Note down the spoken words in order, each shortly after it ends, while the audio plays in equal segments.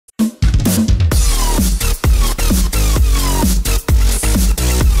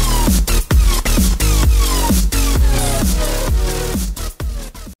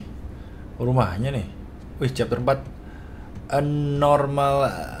rumahnya nih. Wih, chapter 4. A normal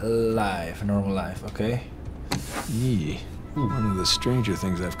life, oke. Yee. One of the stranger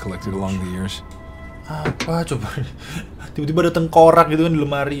things I've collected along the years. Apa coba? Tiba-tiba ada tengkorak gitu kan di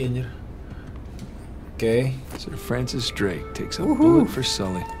lemari anjir. Oke. Sir Francis Drake takes a bullet for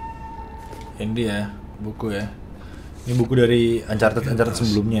Sully. Ini dia buku ya. Ini buku dari Uncharted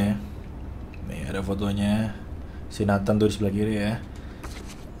sebelumnya ya. Nih ada fotonya si Nathan tuh di sebelah kiri ya.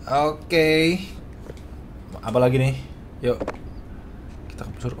 Oke. Apa lagi nih? Yuk. Kita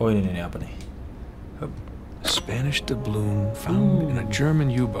ke pusur. Oh ini apa nih? Hup. Spanish doubloon found in a German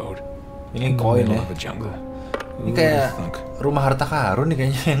U-boat. Ini koin ya. Ini kayak rumah harta karun nih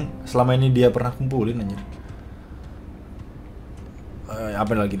kayaknya yang selama ini dia pernah kumpulin anjir.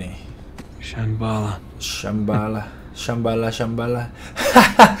 Apa lagi nih? Shambala.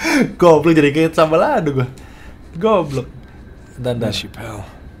 Goblok jadi kayak sambalado gua. Goblok. Dan.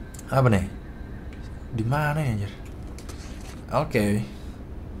 Apa nih? Di mana ya anjir? Oke.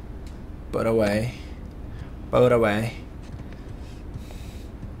 Put away.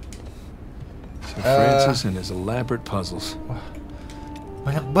 Sir Francis and his elaborate puzzles. Wah,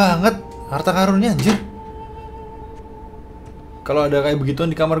 banyak banget harta karunnya anjir. Kalau ada kayak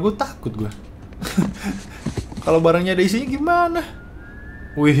begituan di kamar gue takut gue. Kalau barangnya ada isinya gimana?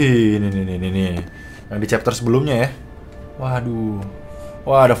 Wih, ini yang di chapter sebelumnya ya. Waduh.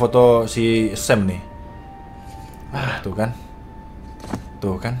 Wah, ada foto si Sam nih. Ah, tuh kan.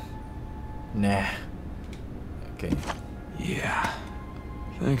 Nah. Oke. Yeah.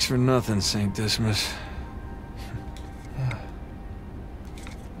 Thanks for nothing, Saint Dismas.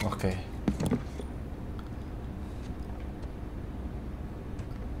 Oke.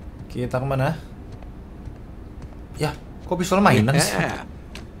 Kita kemana? Ya, kok pistol mainan sih?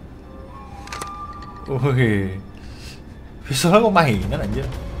 Wih, pistolnya kok mainan anjir?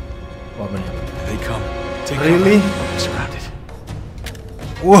 Wah bener. They come. Really? Surrounded.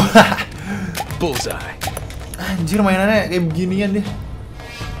 Wah, Bullseye. anjir mainannya kayak beginian deh.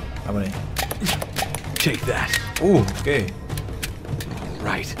 Apa nih? Take that. Oke.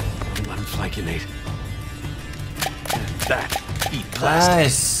 Right. Unflagelate. And that. Eat plastic.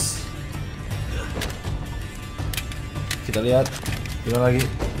 Nice. Kita lihat. Gimana lagi?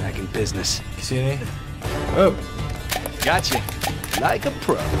 Back in business. Kesini. Oh. Gotcha. Like a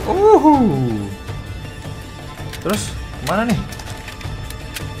pro. Terus kemana nih?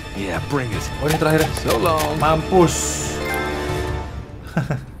 Yeah, bring it. Oh ini terakhir. So long. Mampus.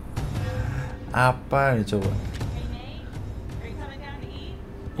 Apa nih coba?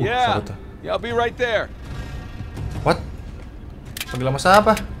 Yeah. Siapa tuh? Yeah, I'll be right there. What? Panggil sama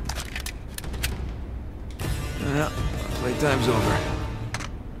siapa? Yeah, playtime's over.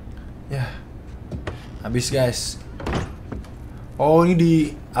 Ya. Habis guys. Oh ini di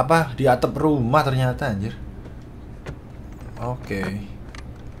apa? Di atap rumah ternyata anjir. Oke.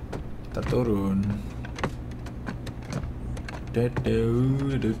 Kita turun.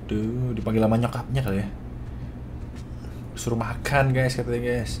 Dipanggil sama nyokapnya kali ya. Suruh makan guys katanya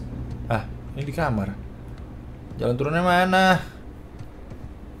guys. Ah, ini di kamar. Jalan turunnya mana?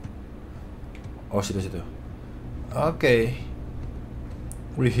 Oh, situ. Oke.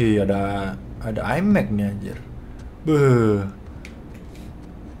 Wih, ada iMac nih anjir. Beuh.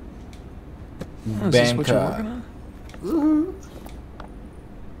 Bangka.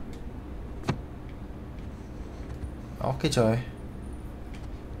 Oke coy.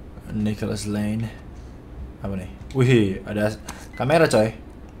 Nicholas Lane. Apa nih? Wih, ada kamera coy.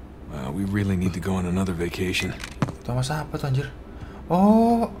 We really need to go on another vacation. Itu sama siapa tuh anjir?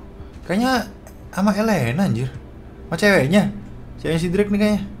 Oh, kayaknya sama Elena anjir. Sama ceweknya. Ceweknya si Drake nih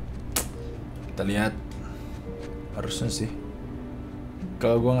kayaknya. Kita lihat. Harusnya sih.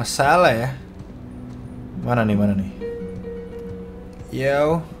 Kalau gua nggak salah ya. Mana nih?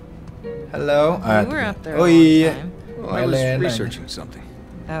 Yo. Hello. You were up there oh a long iya. time. Well, I was researching something.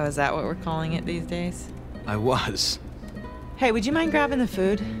 Oh, is that what we're calling it these days? I was. Hey, would you mind grabbing the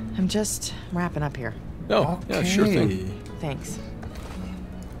food? I'm just wrapping up here. Oh, yeah, sure thing. Thanks.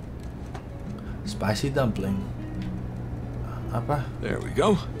 Spicy dumpling. Apa? There we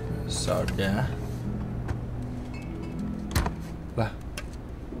go. Soda. Lah.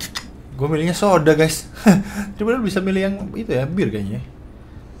 Gue milihnya soda, guys. Coba bisa milih yang itu ya, bir kayaknya.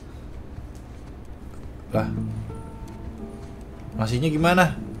 Lah. Nasinya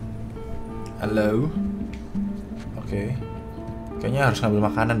gimana? Halo. Oke. Kayaknya harus ngambil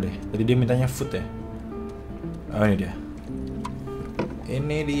makanan deh. Tadi dia mintanya food ya. Oh ini dia.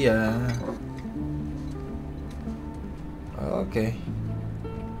 Ini dia. Oke.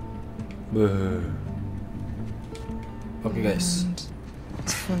 Beuh. Oke guys.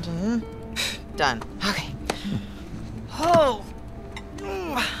 Done. Okay. Oh.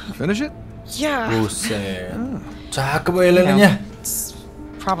 Finish it? Yeah. Buset. Cakep ya Elenanya. It's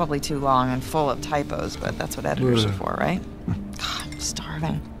probably too long and full of typos, but that's what editors are for, right? God, I'm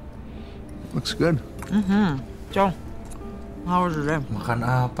starving. Looks good. Joe, how was your day? Makan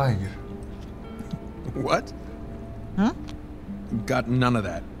apa anjir? What? Hmm? Got none of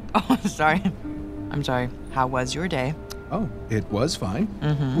that. Oh, sorry. I'm sorry. How was your day? Oh, it was fine.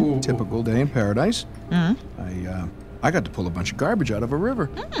 Typical day in paradise. I got to pull a bunch of garbage out of a river.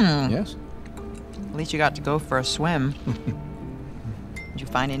 Yes. At least you got to go for a swim. Did you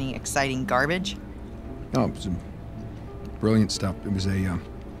find any exciting garbage? Oh, it was brilliant stuff. It was a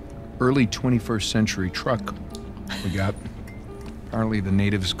early 21st century truck we got. Apparently the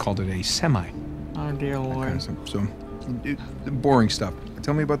natives called it a semi. Oh, dear Lord. So, boring stuff.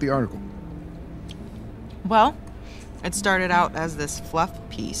 Tell me about the article. Well, it started out as this fluff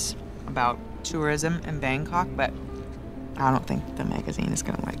piece about tourism in Bangkok, but I don't think the magazine is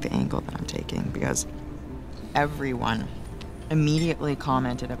going to like the angle that I'm taking because everyone immediately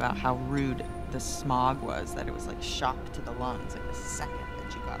commented about how rude the smog was, that it was like shock to the lungs like the second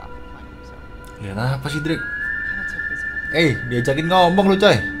that you got off the plane. So, Lihat apa sih Drake? kind of took this. Diajakin ngomong lu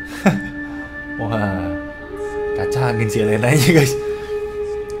coy. Wah, kacangin si Elenanya guys.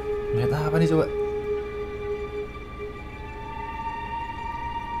 Lihat apa nih coba?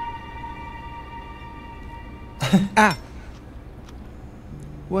 Ah!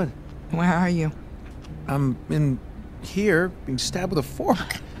 What? Where are you? I'm in here being stabbed with a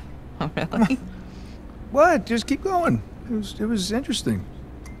fork. Oh, really? What? Just keep going. It was interesting.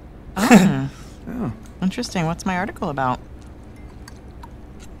 Oh, Yeah. interesting. What's my article about?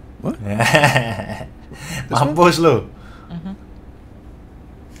 What? Mampus lu.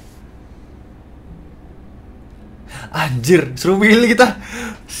 Anjir, seru pilih kita.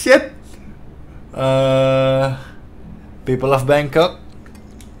 Shit. People of Bangkok.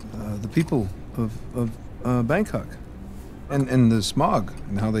 The people of Bangkok, and the smog,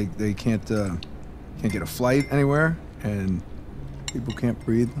 and how they can't get a flight anywhere, and people can't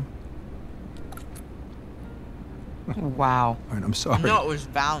breathe. Wow. All right, I'm sorry. No, it was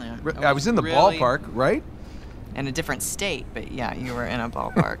valiant. It I was in the really ballpark, right? in a different state, but yeah, you were in a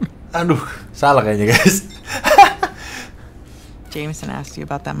ballpark. Aduh, salah kayaknya guys. Jameson asked you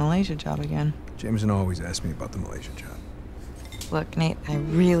about that Malaysia job again. Jameson always asks me about the Malaysian job. Look, Nate, I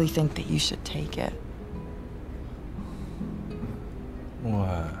really think that you should take it.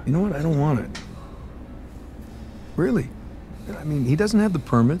 Wah. You know what? I don't want it. Really. I mean, he doesn't have the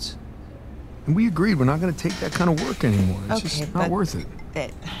permits. And we agreed we're not going to take that kind of work anymore. It's just not worth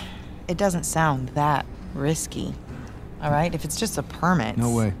it. It doesn't sound that risky. All right? If it's just a permit.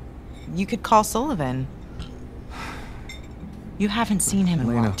 No way. You could call Sullivan. You haven't seen him in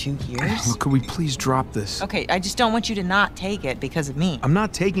Elena, what, 2 years? Look, could we please drop this? Okay, I just don't want you to not take it because of me. I'm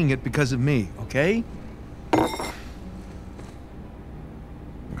not taking it because of me, okay? I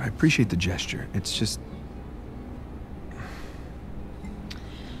appreciate the gesture. It's just...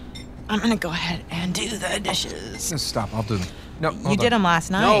 I'm gonna go ahead and do the dishes. Just stop, I'll do them. No, You did them last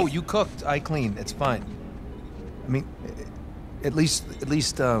night. No, you cooked. I cleaned. It's fine. I mean, at least, let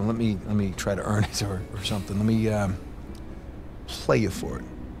me try to earn it or something. Let me play you for it.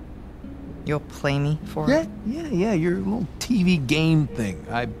 You'll play me for it? Yeah. Your little TV game thing.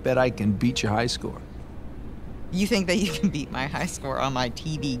 I bet I can beat your high score. You think that you can beat my high score on my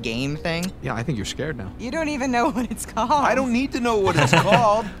TV game thing? Yeah, I think you're scared now. You don't even know what it's called. I don't need to know what it's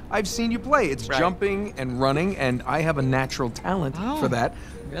called. I've seen you play. It's Right. jumping and running, and I have a natural talent for that.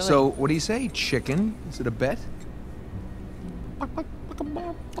 really? So, what do you say, chicken? Is it a bet?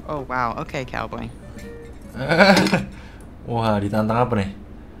 Oh, wow. Okay, cowboy. Wah, ditantang apa nih?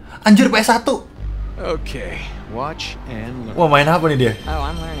 Anjir, PS1. Okay, watch and learn. Wah, main apa nih dia? Oh,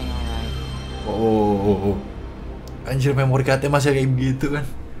 I'm learning all right. Oh. Anjir, memori card-nya masih kayak begitu kan.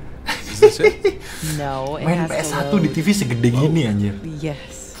 Is this it? No, it Main has PS1 to di load. TV segede gini anjir.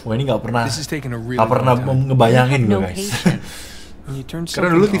 Yes. Wah, ini nggak pernah. This is taking a really Nggak pernah long time. ngebayangin gue No guys. patience. When you turn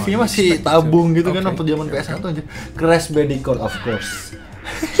Karena dulu something TV-nya on, you masih expect it to- tabung gitu kan Okay, waktu zaman there we PS1 go. anjir. Crash Bandicoot of course.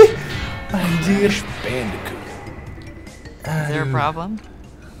 Anjir. Bandicoot. Is there a problem?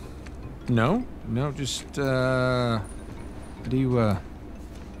 No, just how do you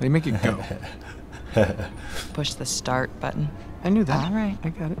make it go? Push the start button. I knew that. All right.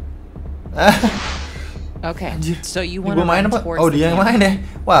 I got it. Okay. Anjir. So you Ini want gua to main run apa? towards Oh, the dia yang camera. main ya.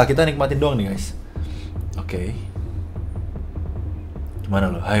 Wah, kita nikmatin doang nih guys. Oke.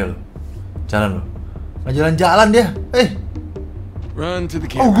 Gimana lo? Ayo lo. Jalan lo. Nggak jalan-jalan dia. Run to the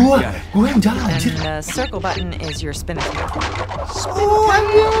Oh, camera. Got it. gue yang jalan And anjir. the circle button is your spin attack. Oh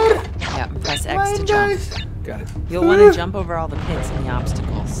anjir. Yeah, press X Main to jump. guys. Got it. You'll want to jump over all the pits and the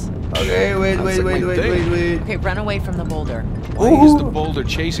obstacles. Okay, wait. Okay, run away from the boulder. Why is the boulder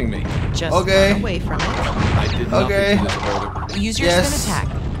chasing me? Just Okay. run away from it. I did nothing Okay. to this boulder. Use your Yes. spin attack.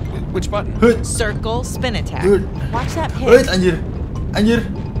 Which button? Circle, spin attack. Good. Watch that Wait, pit. anjir.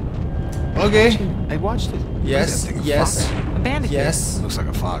 Okay. I watched it. Yes, What is that thing, a yes, A bandicoot. yes, Looks like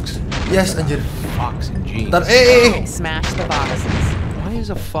a fox. yes, anjir. Fox in jeans. Ntar, Okay, smash the boxes. Why is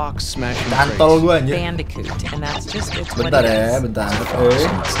a fox smashing Cantol crates? gue anjir. Bandicoot, and that's just it's what Bentar it ya, is. bentar.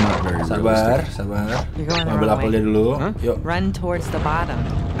 It's not very Sabar, realistic. sabar. You're going the Ambil wrong apelnya way. dulu. Huh? Yuk. Run towards the bottom.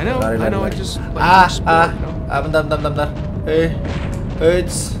 I know, Lari, I know. lari, I lari. just like sport, you know? Bentar.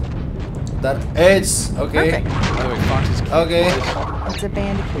 It's. Bentar. It's. Okay. Perfect. By the way, foxes can't Okay. fly. It's a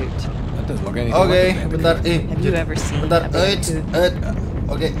bandicoot. That doesn't look anything Okay, like a bandicoot. bentar. Have you ever seen Bentar. a bandicoot?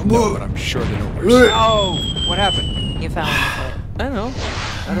 Oke. No, but I'm sure they don't work. Oh, what happened? You fell in the pit. I don't know.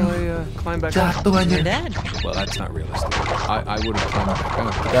 How do I climb back up? Jatuh You're anjir. dead. Well, that's not realistic. I would have climbed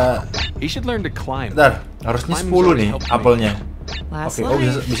back up. Kita. He should learn to climb. Bentar. Harusnya 10 nih apelnya. Last Oke, oh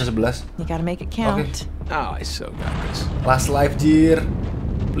life. bisa 11. You gotta make it count. Oh, I so got this. Last life, Jir.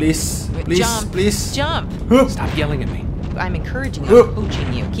 Please, Wait, please, jump. please. Jump. Stop yelling at me. I'm encouraging you, I'm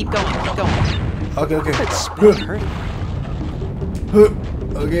coaching you. Keep going, keep going. Oke. That spin hurt.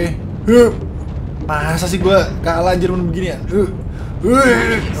 Oke. Masa sih gua kalah anjir menurut begini ya? Oh,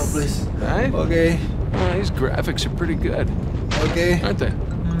 please. Right? Oke. These graphics are pretty good, Oke. aren't they?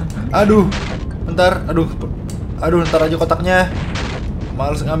 Aduh. Bentar. Aduh, ntar aja kotaknya.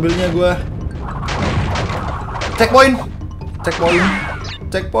 Males ngambilnya gua. Checkpoint.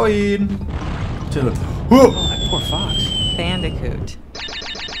 Cil. That poor fox. Bandicoot.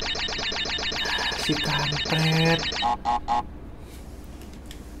 Si kampret.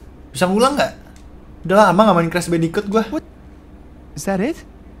 Bisa ngulang nggak? Udah lama nggak main Crash Bandicoot gua. What? Is that it?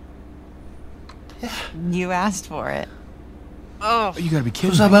 You asked for it. Oh, You gotta be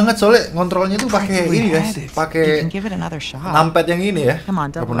kidding Susah me. banget soalnya ngontrolnya tuh pakai really ini guys, had it. you pakai can give it another shot. numpad yang ini ya. Come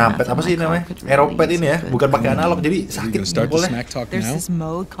on, double Numpad math apa on sih my namanya? car could really Aeropad use ini ya, a good bukan pakai break. analog jadi Are you sakit gonna start the boleh. smack talk There's now? this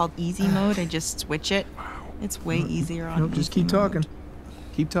mode called easy mode. I just switch it. It's way easier on Nope, just easy keep mode. talking.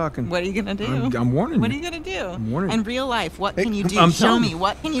 Keep talking. What are you gonna do? I'm warning What are you. you gonna do? I'm warning In you. real life, what Hey, can you do? I'm Show telling me. you.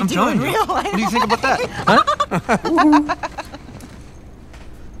 What can you I'm do telling in you. real life? What do you think about that?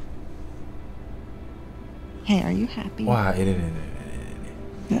 Hey, are you happy? Wah, ini.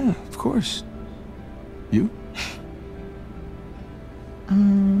 Yeah, of course. You?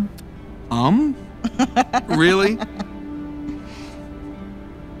 Really?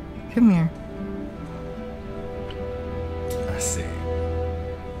 Come here.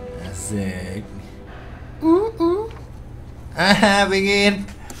 Asik. Pengen.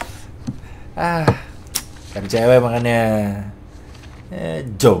 Kan cewek makannya.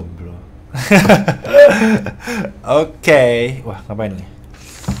 Jomblo. Oke. Wah, ngapain nih?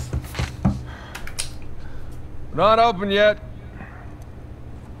 Not open yet.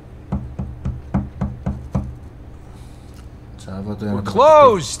 Salah satu yang We're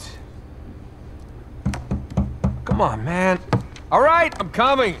closed. Come on, man. All right, I'm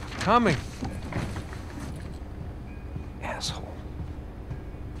coming. Coming. Asshole.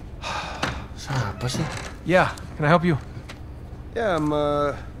 Siapa sih? Yeah, can I help you? Yeah, I'm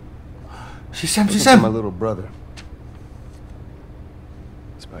Si Sam. looking for my little brother.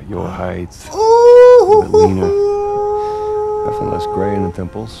 It's about your height, a bit leaner, definitely less gray in the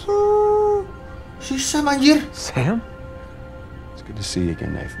temples. Si Sam anjir. Sam? It's good to see you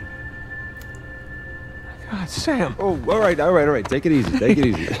again, Nathan. God, Sam. Oh, all right. Take it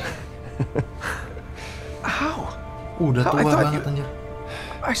easy. How? Udah I tua thought banget you- anjir.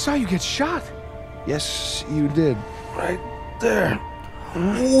 I saw you get shot. Yes, you did. Right there.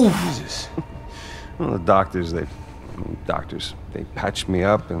 Jesus. Well, the doctors, they patched me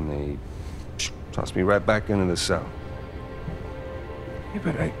up and they tossed me right back into the cell. Yeah,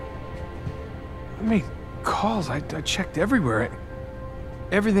 but I made calls. I checked everywhere.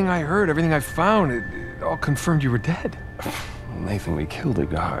 Everything I heard, everything I found, it all confirmed you were dead. Nathan, we killed a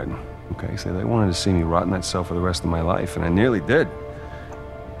guard. Okay, so they wanted to see me rot in that cell for the rest of my life, and I nearly did.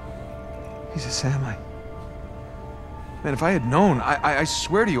 Jesus, Sam, Man, if I had known, I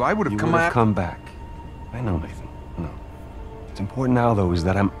swear to you, I would have You come would out. have come back. I know, Nathan. I know. What's important now, though, is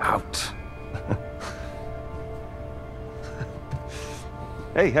that I'm out.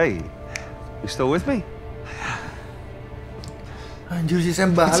 Hey. You still with me? Anjir si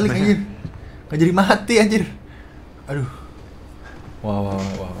Sam balik anjir. Nggak jadi mati anjir. Aduh. Wah.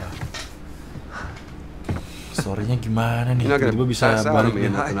 So story-nya gimana nih? You're not Tiba-tiba gonna bisa pass out on balik me or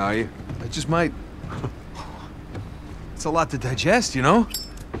nih. nothing, are you? I just might. It's a lot to digest, you know?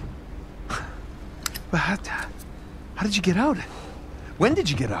 But how did you get out? When did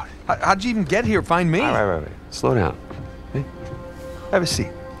you get out? How did you even get here? Find me? All right. Slow down. Okay? Have a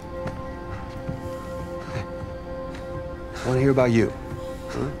seat. I want to hear about you.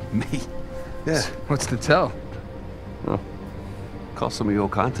 Huh? Me? Yeah. What's to tell? Well, call some of your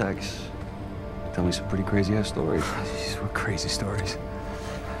old contacts. Tell me some pretty crazy-ass stories. These were crazy stories.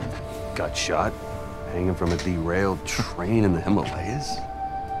 Got shot, hanging from a derailed train in the Himalayas.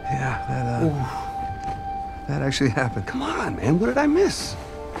 Yeah, that actually happened. Come on, man. What did I miss?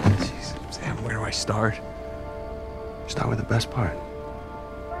 Jeez, Sam, where do I start? Start with the best part.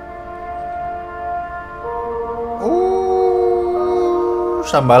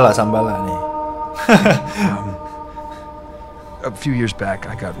 Sambala nih. A few years back,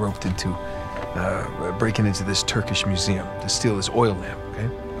 I got roped into breaking into this Turkish museum to steal this oil lamp, okay?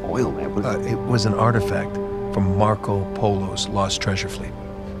 Oil lamp? It was an artifact from Marco Polo's lost treasure fleet.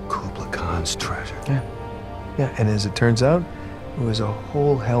 Kublai Khan's treasure. Yeah, and as it turns out, there was a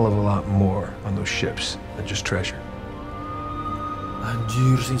whole hell of a lot more on those ships than just treasure.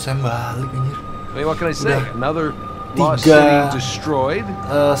 Anjir, si Sam balik anjir. I mean, what can I say? Udah Another lost tiga, city destroyed.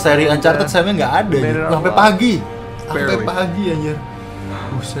 Seri Uncharted Samnya nggak ada made gitu. it out Sampai alive. pagi. Sampai Barely. pagi anjir.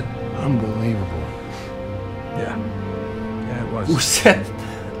 Buset. Unbelievable. Yeah, it was. Buset.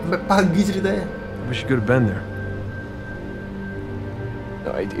 Sampai pagi ceritanya. I wish you could have been there.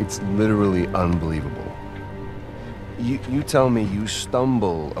 No, it's literally unbelievable. You tell me you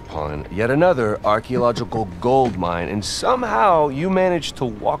stumble upon yet another archaeological gold mine, and somehow you manage to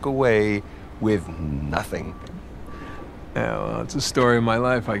walk away with nothing. Yeah, well, it's a story of my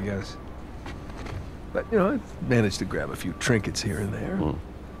life, I guess. But, you know, I managed to grab a few trinkets here and there.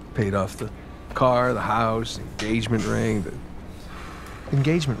 Paid off the car, the house, engagement ring,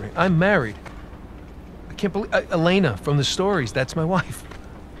 I'm married. I can't believe... Elena, from the stories, that's my wife.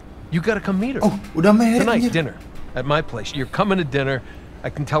 You gotta come meet her. Oh, udah married Tonight, anjir. dinner. At my place. You're coming to dinner. I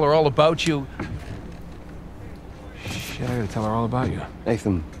can tell her all about you. Shit, I gotta tell her all about you.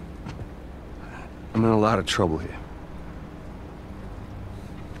 Nathan, I'm in a lot of trouble here.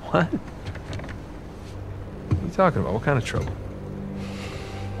 What? What are you talking about? What kind of trouble?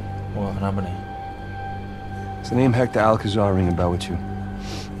 Wah, kenapa nih? Does the name Hector Alcazar ring a bell with you?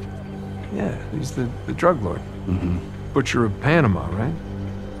 Yeah, he's the drug lord. Butcher of Panama, right?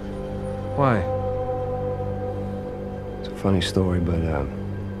 Why? It's a funny story, but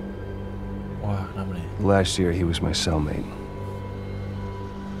Wah, kenapa nih? last year he was my cellmate.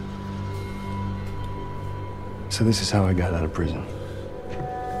 So this is how I got out of prison.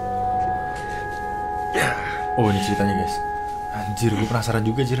 Oh, ini ceritanya guys. Anjir, gue penasaran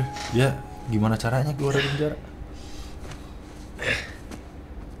juga Jir. Dia gimana caranya keluar dari penjara?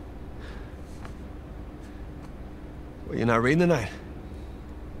 Well, you're not reading tonight?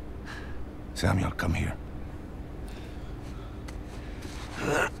 Samuel, come here.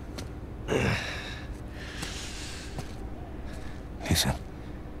 Listen.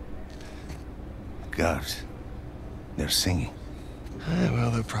 Guards. They're singing. Well,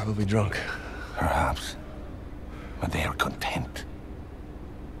 they're probably drunk. Perhaps. But they are content.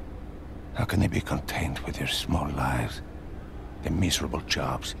 How can they be content with their small lives? Their miserable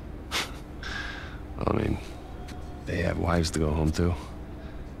jobs? I mean, they have wives to go home to.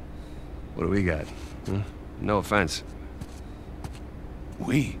 What do we got? Huh? No offense.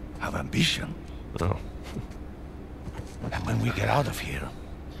 We have ambition. Oh. And when we get out of here,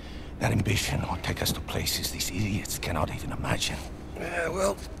 that ambition will take us to places these idiots cannot even imagine. Yeah,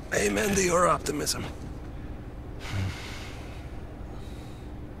 well, amen to your optimism.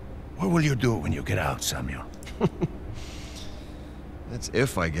 What will you do when you get out, Samuel? That's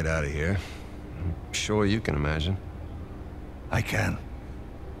if I get out of here. I'm sure you can imagine. I can.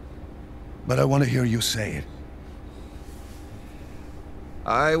 But I want to hear you say it.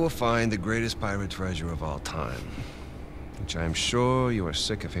 I will find the greatest pirate treasure of all time, which I am sure you are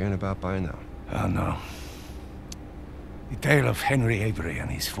sick of hearing about by now. Oh, no. The tale of Henry Avery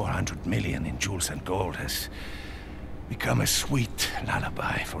and his 400 million in jewels and gold has become a sweet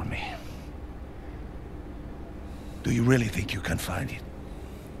lullaby for me. Do you really think you can find it?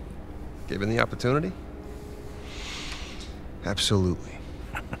 Given the opportunity? Absolutely.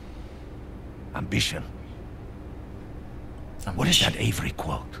 Ambition. What is that Avery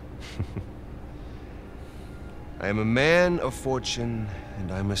quote? I am a man of fortune,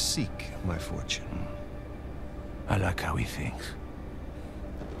 and I must seek my fortune. I like how he thinks.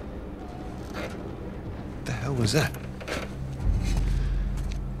 What the hell was that?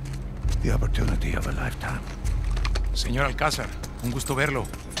 The opportunity of a lifetime. Señor Alcázar, un gusto verlo.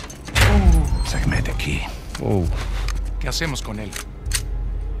 Sáqueme de aquí. ¿Qué hacemos con él?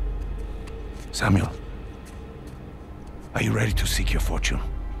 Samuel, are you ready to seek your fortune?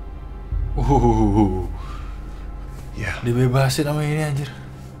 Yeah. Dibebasin sama ini anjir.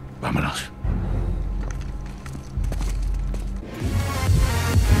 Vámonos.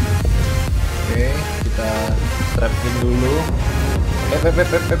 Oke, kita strapin dulu. Kita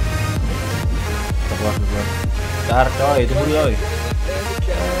keluar. Bentar coy, tunggu dulu coy.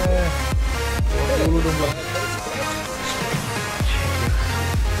 Dulu dong bro.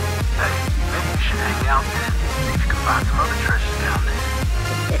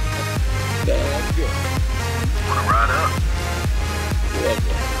 Wanna ride up?